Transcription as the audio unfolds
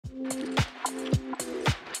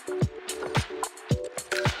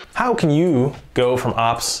How can you go from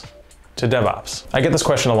ops to DevOps? I get this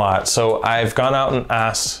question a lot. So I've gone out and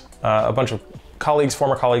asked a bunch of colleagues,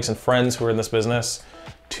 former colleagues and friends who are in this business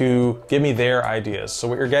to give me their ideas. So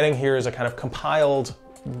what you're getting here is a kind of compiled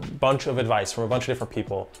bunch of advice from a bunch of different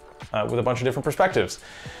people with a bunch of different perspectives,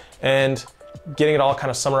 and getting it all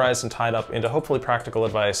kind of summarized and tied up into hopefully practical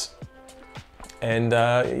advice. And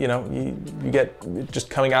you know, you get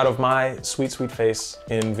just coming out of my sweet, sweet face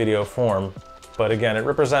in video form. But again, it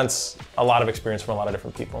represents a lot of experience from a lot of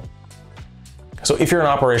different people. So if you're in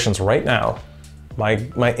operations right now,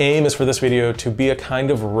 my aim is for this video to be a kind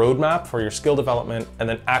of roadmap for your skill development, and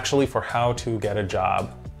then actually for how to get a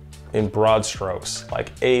job in broad strokes,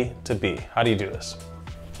 like A to B. How do you do this?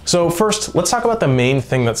 So first, let's talk about the main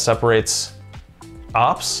thing that separates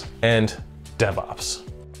ops and DevOps.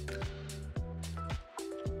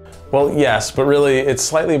 Well, yes, but really it's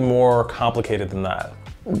slightly more complicated than that.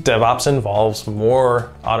 DevOps involves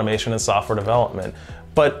more automation and software development,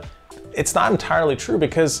 but it's not entirely true,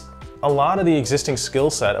 because a lot of the existing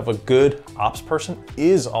skill set of a good ops person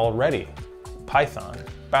is already Python,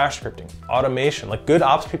 bash scripting, automation. Like, good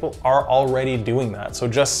ops people are already doing that. So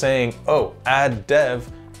just saying, oh, add dev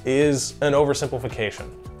is an oversimplification.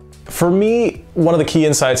 For me, one of the key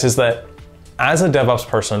insights is that as a DevOps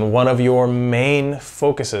person, one of your main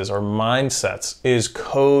focuses or mindsets is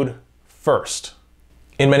code first.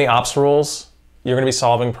 In many ops roles, you're going to be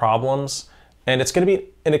solving problems, and it's going to be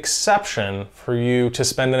an exception for you to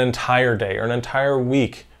spend an entire day or an entire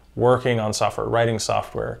week working on software, writing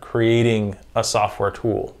software, creating a software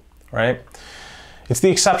tool, right? It's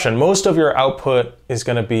the exception. Most of your output is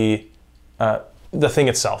going to be the thing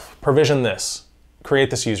itself. Provision this,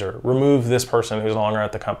 create this user, remove this person who's no longer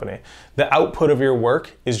at the company. The output of your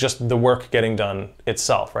work is just the work getting done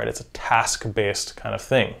itself, right? It's a task-based kind of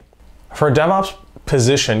thing. For a DevOps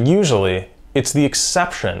position, usually it's the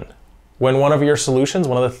exception when one of your solutions,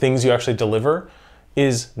 one of the things you actually deliver,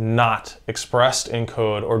 is not expressed in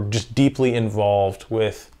code or just deeply involved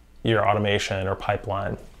with your automation or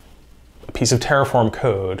pipeline. A piece of Terraform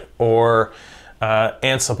code, or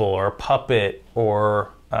Ansible or Puppet,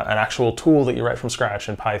 or an actual tool that you write from scratch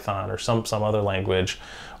in Python or some other language,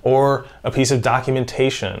 or a piece of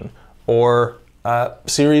documentation, or a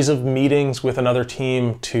series of meetings with another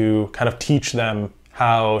team to kind of teach them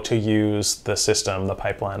how to use the system, the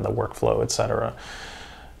pipeline, the workflow, etc.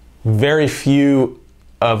 Very few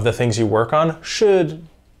of the things you work on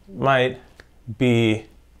might be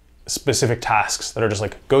specific tasks that are just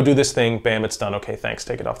like, go do this thing, bam, it's done, okay, thanks,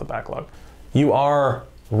 take it off the backlog. You are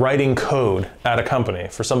writing code at a company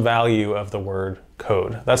for some value of the word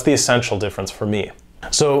code. That's the essential difference for me.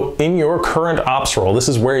 So in your current ops role, this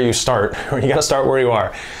is where you start, or you gotta start where you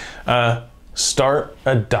are. Start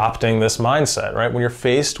adopting this mindset, right? When you're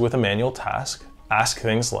faced with a manual task, ask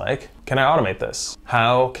things like, can I automate this?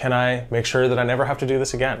 How can I make sure that I never have to do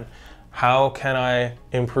this again? How can I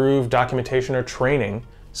improve documentation or training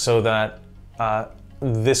so that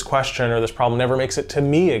this question or this problem never makes it to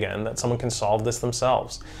me again, that someone can solve this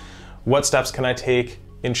themselves? What steps can I take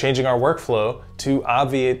in changing our workflow to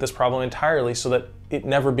obviate this problem entirely so that it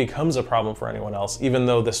never becomes a problem for anyone else, even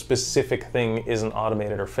though the specific thing isn't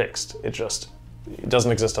automated or fixed? It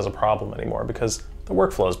doesn't exist as a problem anymore because the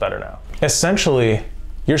workflow is better now. Essentially,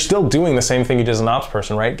 you're still doing the same thing you did as an ops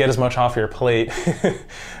person, right? Get as much off your plate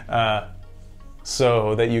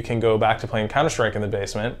so that you can go back to playing Counter-Strike in the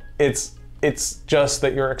basement. It's just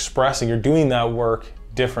that you're doing that work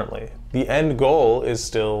differently. The end goal is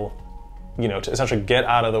still, you know, to essentially get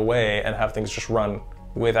out of the way and have things just run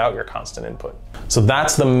without your constant input. So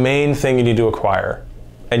that's the main thing you need to acquire,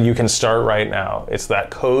 and you can start right now. It's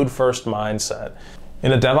that code first mindset.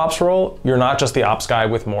 In a DevOps role, you're not just the ops guy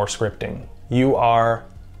with more scripting. You are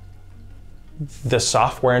the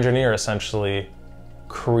software engineer, essentially,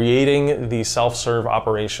 creating the self-serve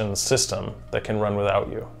operations system that can run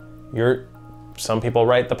without you. Some people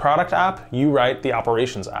write the product app, you write the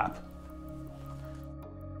operations app.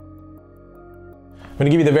 I'm gonna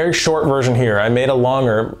give you the very short version here. I made a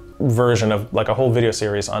longer version of like a whole video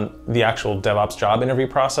series on the actual DevOps job interview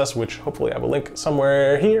process, which hopefully I will link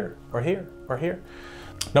somewhere here, or here, or here.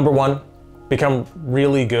 Number one, become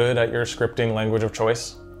really good at your scripting language of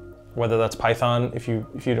choice, whether that's Python if you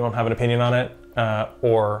don't have an opinion on it,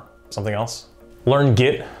 or something else. Learn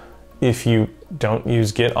Git if you don't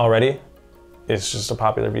use Git already. It's just a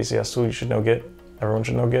popular VCS tool. You should know Git. Everyone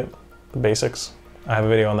should know Git, the basics. I have a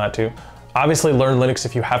video on that too. Obviously, learn Linux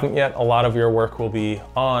if you haven't yet. A lot of your work will be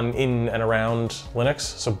in and around Linux,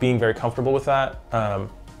 so being very comfortable with that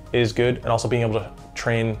is good, and also being able to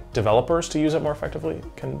train developers to use it more effectively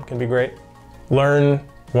can be great. Learn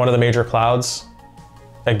one of the major clouds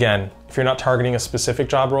Again, if you're not targeting a specific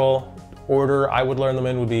job role, order I would learn them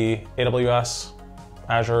in would be AWS,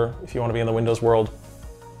 Azure, if you want to be in the Windows world,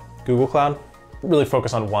 Google Cloud. Really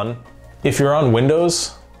focus on one. If you're on Windows,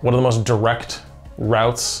 one of the most direct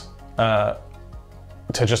routes to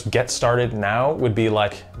just get started now would be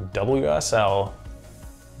like WSL,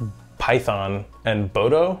 Python, and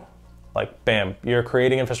Bodo. Like, bam, you're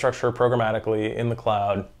creating infrastructure programmatically in the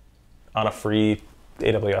cloud on a free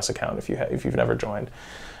AWS account if you've never joined.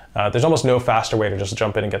 There's almost no faster way to just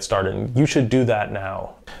jump in and get started, and you should do that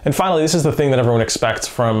now. And finally, this is the thing that everyone expects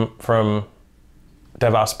from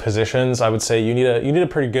DevOps positions. I would say you need a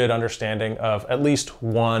pretty good understanding of at least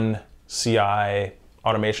one CI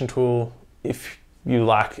automation tool. If you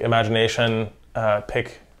lack imagination,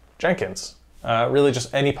 pick Jenkins. Really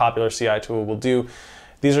just any popular CI tool will do.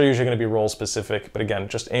 These are usually going to be role specific, but again,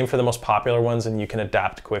 just aim for the most popular ones and you can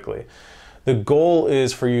adapt quickly. The goal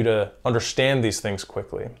is for you to understand these things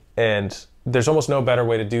quickly. And there's almost no better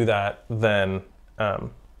way to do that than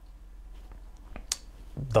the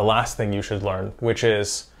last thing you should learn, which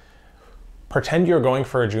is pretend you're going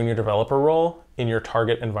for a junior developer role in your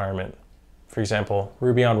target environment. For example,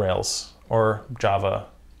 Ruby on Rails or Java,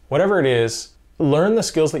 whatever it is, learn the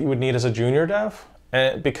skills that you would need as a junior dev,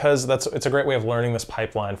 because it's a great way of learning this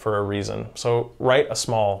pipeline for a reason. So write a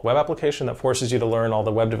small web application that forces you to learn all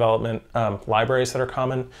the web development libraries that are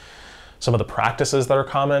common, some of the practices that are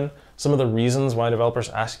common, some of the reasons why developers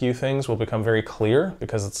ask you things will become very clear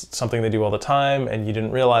because it's something they do all the time and you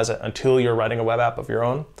didn't realize it until you're writing a web app of your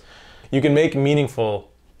own. You can make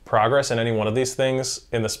meaningful progress in any one of these things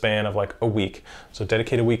in the span of like a week. So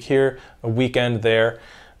dedicate a week here, a weekend there.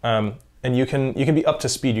 And you can be up to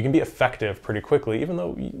speed, you can be effective pretty quickly, even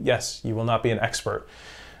though, yes, you will not be an expert.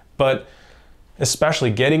 But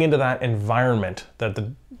especially getting into that environment that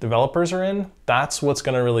the developers are in, that's what's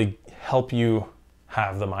gonna really help you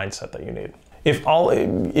have the mindset that you need.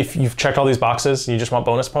 If you've checked all these boxes and you just want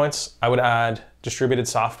bonus points, I would add distributed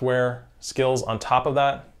software skills on top of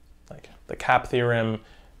that, like the CAP theorem,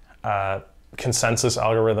 consensus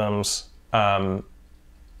algorithms,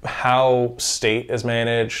 how state is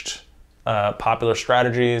managed, popular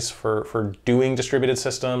strategies for doing distributed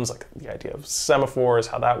systems, like the idea of semaphores,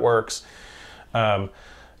 how that works,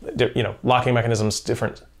 locking mechanisms,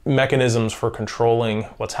 different mechanisms for controlling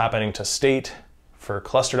what's happening to state, for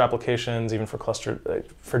clustered applications, even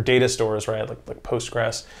for data stores, right? Like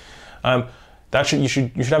Postgres. You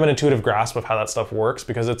should have an intuitive grasp of how that stuff works,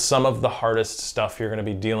 because it's some of the hardest stuff you're going to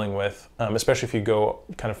be dealing with, especially if you go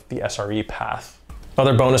kind of the SRE path.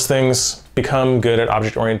 Other bonus things: become good at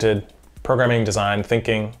object-oriented programming, design,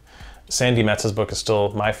 thinking. Sandy Metz's book is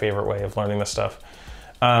still my favorite way of learning this stuff.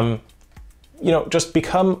 Just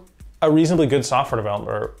become a reasonably good software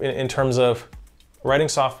developer in terms of writing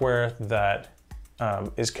software that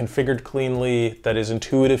is configured cleanly, that is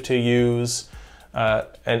intuitive to use,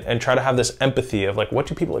 and try to have this empathy of like, what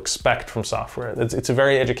do people expect from software? It's a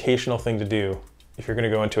very educational thing to do if you're going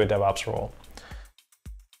to go into a DevOps role.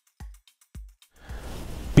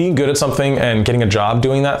 Being good at something and getting a job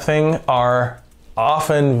doing that thing are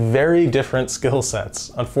often very different skill sets,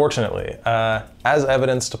 unfortunately, as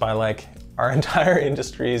evidenced by like our entire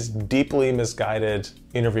industry's deeply misguided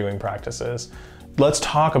interviewing practices. Let's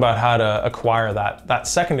talk about how to acquire that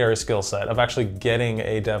secondary skill set of actually getting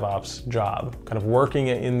a DevOps job, kind of working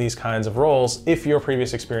in these kinds of roles if your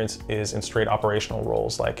previous experience is in straight operational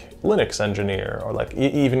roles like Linux engineer or like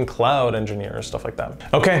even cloud engineer or stuff like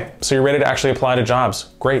that. Okay, so you're ready to actually apply to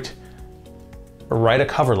jobs. Great. Write a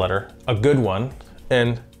cover letter, a good one,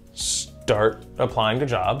 and start applying to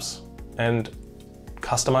jobs and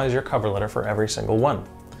customize your cover letter for every single one.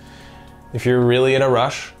 If you're really in a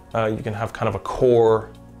rush, you can have kind of a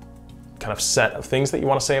core kind of set of things that you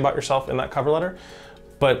want to say about yourself in that cover letter,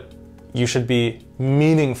 but you should be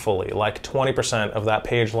meaningfully, like 20% of that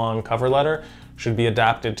page-long cover letter should be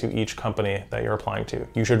adapted to each company that you're applying to.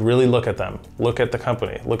 You should really look at them, look at the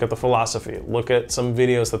company, look at the philosophy, look at some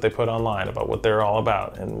videos that they put online about what they're all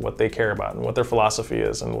about and what they care about and what their philosophy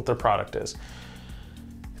is and what their product is.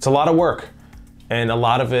 It's a lot of work, and a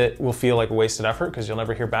lot of it will feel like wasted effort because you'll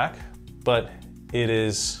never hear back, but it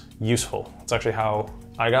is useful. It's actually how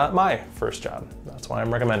I got my first job. That's why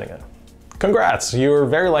I'm recommending it. Congrats, you're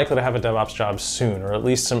very likely to have a DevOps job soon, or at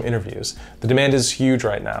least some interviews. The demand is huge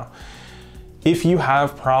right now. If you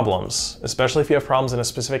have problems, especially if you have problems in a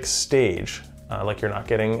specific stage, like you're not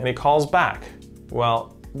getting any calls back,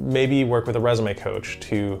 well, maybe work with a resume coach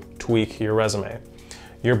to tweak your resume.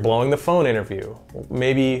 You're blowing the phone interview,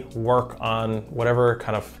 maybe work on whatever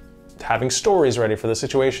kind of having stories ready for the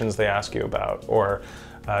situations they ask you about, or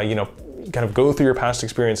you know, kind of go through your past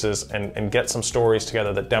experiences and get some stories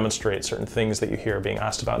together that demonstrate certain things that you hear being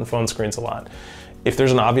asked about in phone screens a lot. If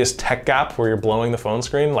there's an obvious tech gap where you're blowing the phone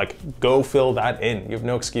screen, like go fill that in. You have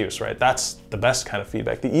no excuse, right? That's the best kind of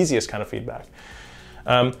feedback, the easiest kind of feedback.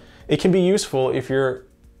 It can be useful if you're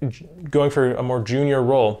going for a more junior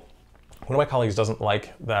role. One of my colleagues doesn't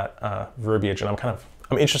like that verbiage, and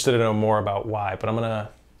I'm interested to know more about why, but I'm gonna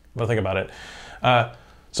think about it.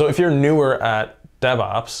 So if you're newer at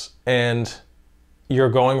DevOps and you're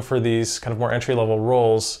going for these kind of more entry-level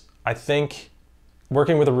roles, I think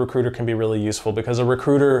working with a recruiter can be really useful, because a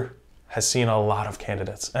recruiter has seen a lot of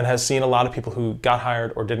candidates and has seen a lot of people who got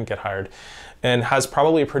hired or didn't get hired, and has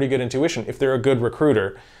probably a pretty good intuition, if they're a good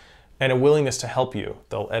recruiter, and a willingness to help you.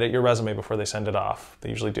 They'll edit your resume before they send it off. They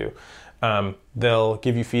usually do. They'll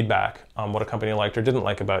give you feedback on what a company liked or didn't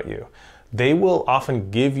like about you. They will often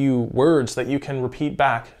give you words that you can repeat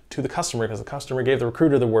back to the customer, because the customer gave the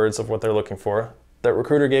recruiter the words of what they're looking for. That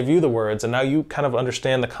recruiter gave you the words, and now you kind of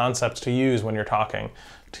understand the concepts to use when you're talking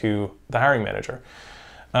to the hiring manager.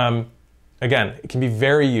 Again, it can be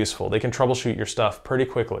very useful. They can troubleshoot your stuff pretty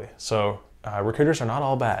quickly. So recruiters are not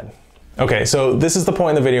all bad. Okay, so this is the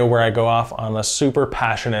point in the video where I go off on a super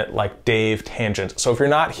passionate, like, Dave tangent. So if you're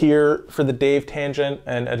not here for the Dave tangent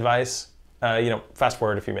and advice, you know, fast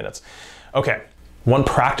forward a few minutes. Okay, one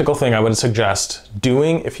practical thing I would suggest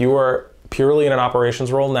doing if you are purely in an operations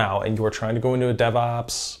role now and you are trying to go into a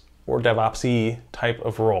DevOps or DevOps-y type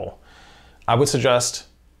of role, I would suggest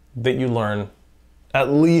that you learn at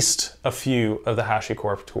least a few of the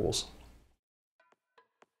Hashicorp tools.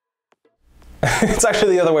 It's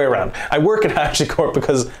actually the other way around. I work at Hashicorp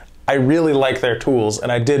because I really like their tools,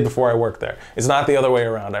 and I did before I worked there. It's not the other way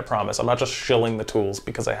around, I promise. I'm not just shilling the tools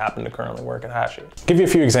because I happen to currently work at Hashi. I'll give you a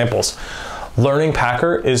few examples. Learning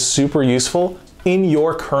Packer is super useful in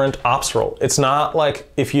your current ops role. It's not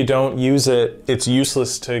like if you don't use it, it's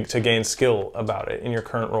useless to gain skill about it in your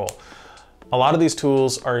current role. A lot of these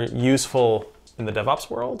tools are useful in the DevOps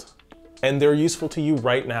world, and they're useful to you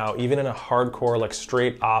right now, even in a hardcore, like,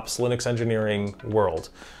 straight ops Linux engineering world.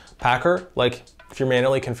 Packer, like, if you're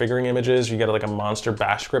manually configuring images, you get like a monster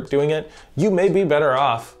bash script doing it, you may be better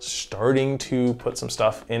off starting to put some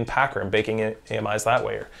stuff in Packer and baking it AMIs that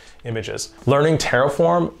way, or images. Learning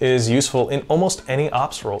Terraform is useful in almost any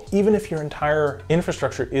ops role, even if your entire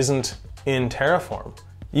infrastructure isn't in Terraform.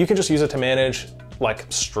 You can just use it to manage like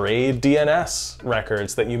stray DNS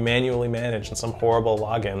records that you manually manage in some horrible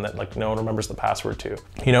login that like no one remembers the password to.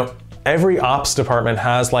 You know, every ops department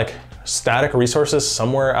has like static resources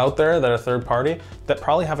somewhere out there that are third party that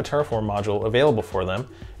probably have a Terraform module available for them,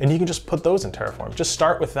 and you can just put those in Terraform. Just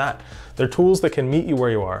start with that. They're tools that can meet you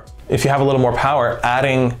where you are. If you have a little more power,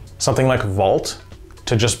 adding something like Vault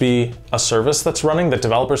to just be a service that's running that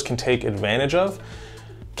developers can take advantage of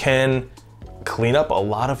can clean up a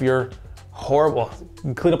lot of your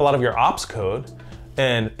ops code,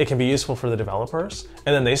 and it can be useful for the developers,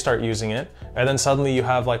 and then they start using it, and then suddenly you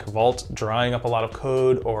have like Vault drying up a lot of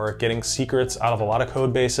code or getting secrets out of a lot of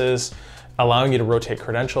code bases, allowing you to rotate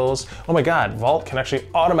credentials. Oh my God, Vault can actually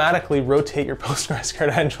automatically rotate your Postgres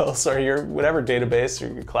credentials or your whatever database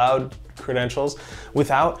or your cloud credentials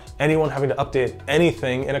without anyone having to update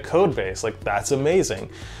anything in a code base. Like, that's amazing.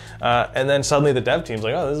 And then suddenly the dev team's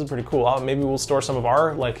like, oh, this is pretty cool. Maybe we'll store some of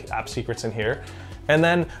our like app secrets in here. And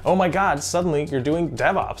then, oh my God, suddenly you're doing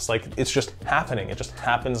DevOps. Like, it's just happening. It just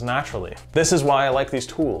happens naturally. This is why I like these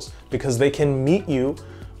tools, because they can meet you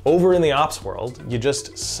over in the ops world. You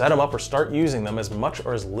just set them up or start using them as much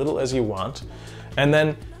or as little as you want. And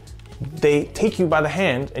then they take you by the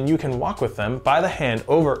hand and you can walk with them by the hand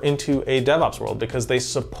over into a DevOps world, because they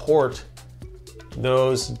support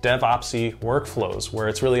those DevOps-y workflows where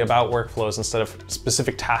it's really about workflows instead of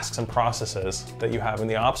specific tasks and processes that you have in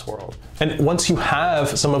the ops world. And once you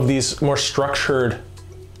have some of these more structured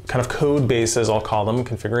kind of code bases, I'll call them,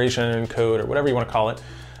 configuration code or whatever you want to call it,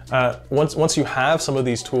 once you have some of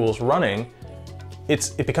these tools running,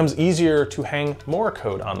 it becomes easier to hang more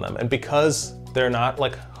code on them. And because they're not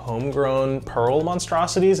like homegrown Perl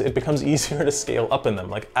monstrosities, it becomes easier to scale up in them.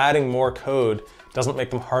 Like, adding more code doesn't make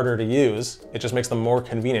them harder to use, it just makes them more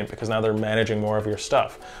convenient because now they're managing more of your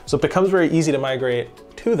stuff. So it becomes very easy to migrate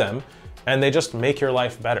to them, and they just make your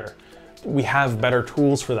life better. We have better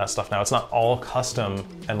tools for that stuff now. It's not all custom,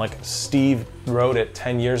 and like Steve wrote it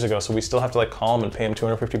 10 years ago, so we still have to like call him and pay him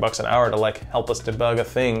 250 bucks an hour to like help us debug a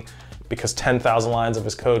thing, because 10,000 lines of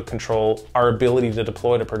his code control our ability to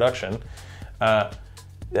deploy to production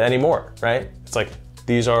anymore, right? It's like,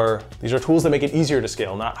 these are tools that make it easier to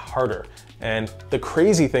scale, not harder. And the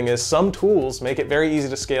crazy thing is some tools make it very easy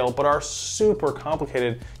to scale, but are super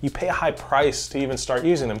complicated. You pay a high price to even start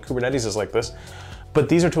using them. Kubernetes is like this. But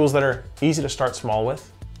these are tools that are easy to start small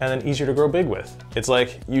with and then easier to grow big with. It's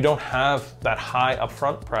like you don't have that high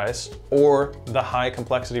upfront price or the high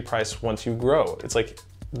complexity price once you grow. It's like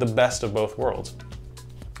the best of both worlds.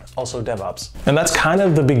 Also DevOps. And that's kind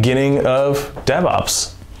of the beginning of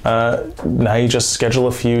DevOps. Now you just schedule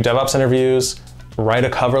a few DevOps interviews, write a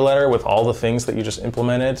cover letter with all the things that you just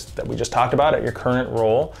implemented that we just talked about at your current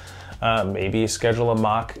role. Maybe schedule a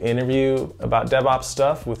mock interview about DevOps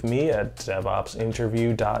stuff with me at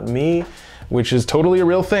devopsinterview.me, which is totally a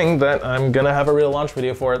real thing that I'm gonna have a real launch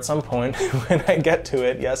video for at some point when I get to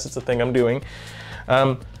it. Yes, it's a thing I'm doing.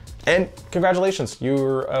 And congratulations,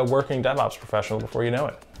 you're a working DevOps professional before you know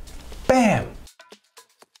it. Bam!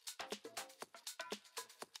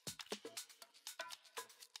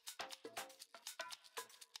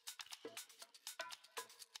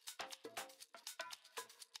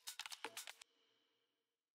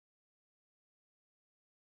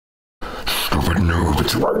 Stupid noob,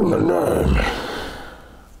 it's right in the name.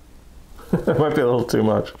 That might be a little too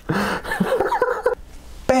much.